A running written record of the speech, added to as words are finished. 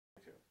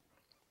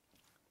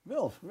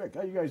Bill, Rick,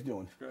 how you guys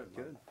doing? Good.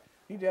 Good.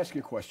 Need to ask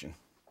you a question.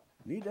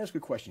 Need to ask you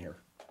a question here.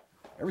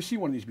 Ever see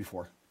one of these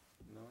before?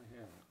 No, I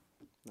haven't.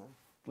 No.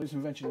 Latest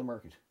invention in the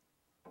market.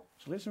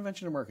 It's the latest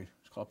invention in the market.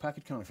 It's called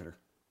pocket counterfeiter.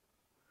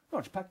 No,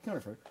 it's pocket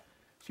counterfeiter.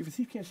 See, if a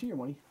thief can't steal your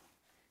money,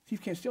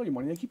 thief can't steal your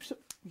money.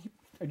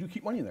 I do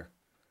keep money in there.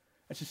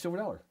 That's a silver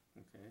dollar.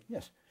 Okay.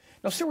 Yes.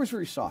 Now, silver is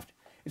very soft.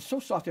 It's so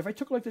soft, if I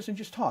took it like this and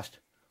just tossed,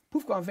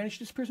 poof, gone, vanished,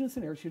 disappears in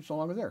thin air, it's no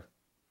longer there.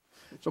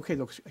 It's okay,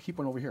 though, 'cause I keep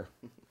one over here.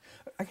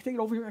 I can take it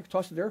over here, I can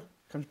toss it there,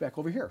 comes back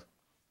over here.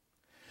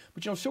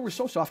 But, you know, silver is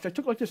so soft, I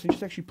took it like this and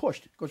just actually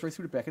pushed. It goes right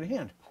through the back of the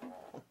hand.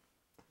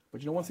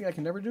 But you know one thing I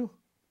can never do?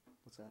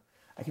 What's that?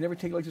 I can never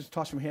take it like this and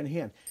toss from hand to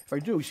hand. If I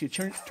do, you see, it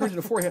turns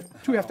into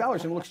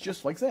 $2.50 and it looks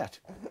just like that.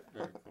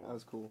 Very cool. That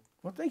was cool.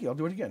 Well, thank you. I'll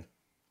do it again.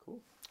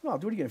 Cool. No, I'll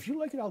do it again. If you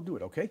like it, I'll do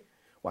it, okay?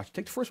 Watch.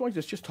 Take the first one like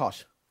this, just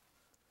toss.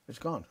 It's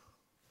gone.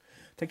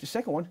 Take the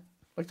second one,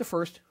 like the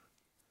first,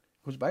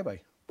 it goes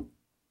bye-bye.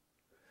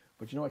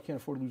 But you know, I can't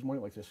afford to lose money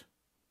like this.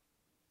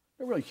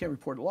 I really can't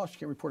report it lost. You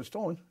can't report it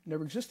stolen. It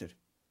never existed.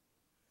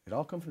 It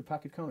all comes from the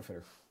pocket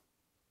counterfeiter.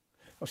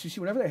 Now, see,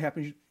 whenever that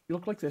happens, you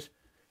look like this.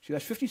 See,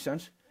 that's 50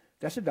 cents.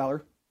 That's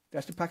 $1.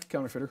 That's the pocket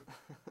counterfeiter.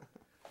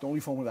 Don't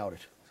leave home without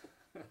it.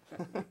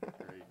 Great.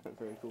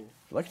 Very cool.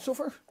 You like it so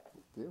far?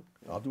 Yeah.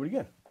 I'll do it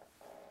again.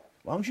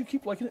 As long as you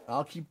keep liking it,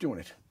 I'll keep doing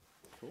it.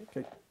 Cool.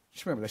 Okay,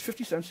 just remember, that's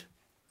 50 cents.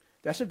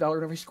 That's $1.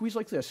 And if I squeeze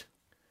like this,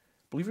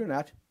 believe it or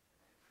not,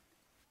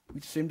 we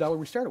get the same dollar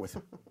we started with.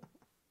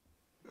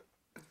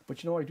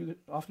 But you know what I do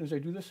often as I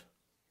do this?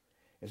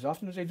 As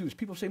often as I do this,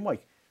 people say,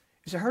 Mike,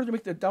 is it harder to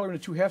make the dollar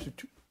into two halves or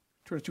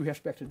turn the two halves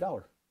back to the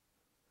dollar?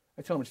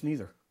 I tell them it's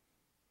neither.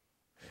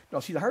 Now,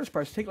 see, the hardest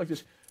part is take it like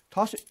this,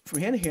 toss it from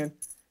hand to hand,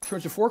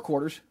 turns to 4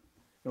 quarters,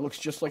 and it looks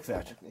just like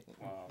that.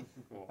 Wow.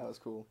 Cool. That was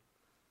cool.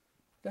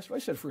 That's what I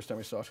said the first time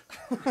I saw it.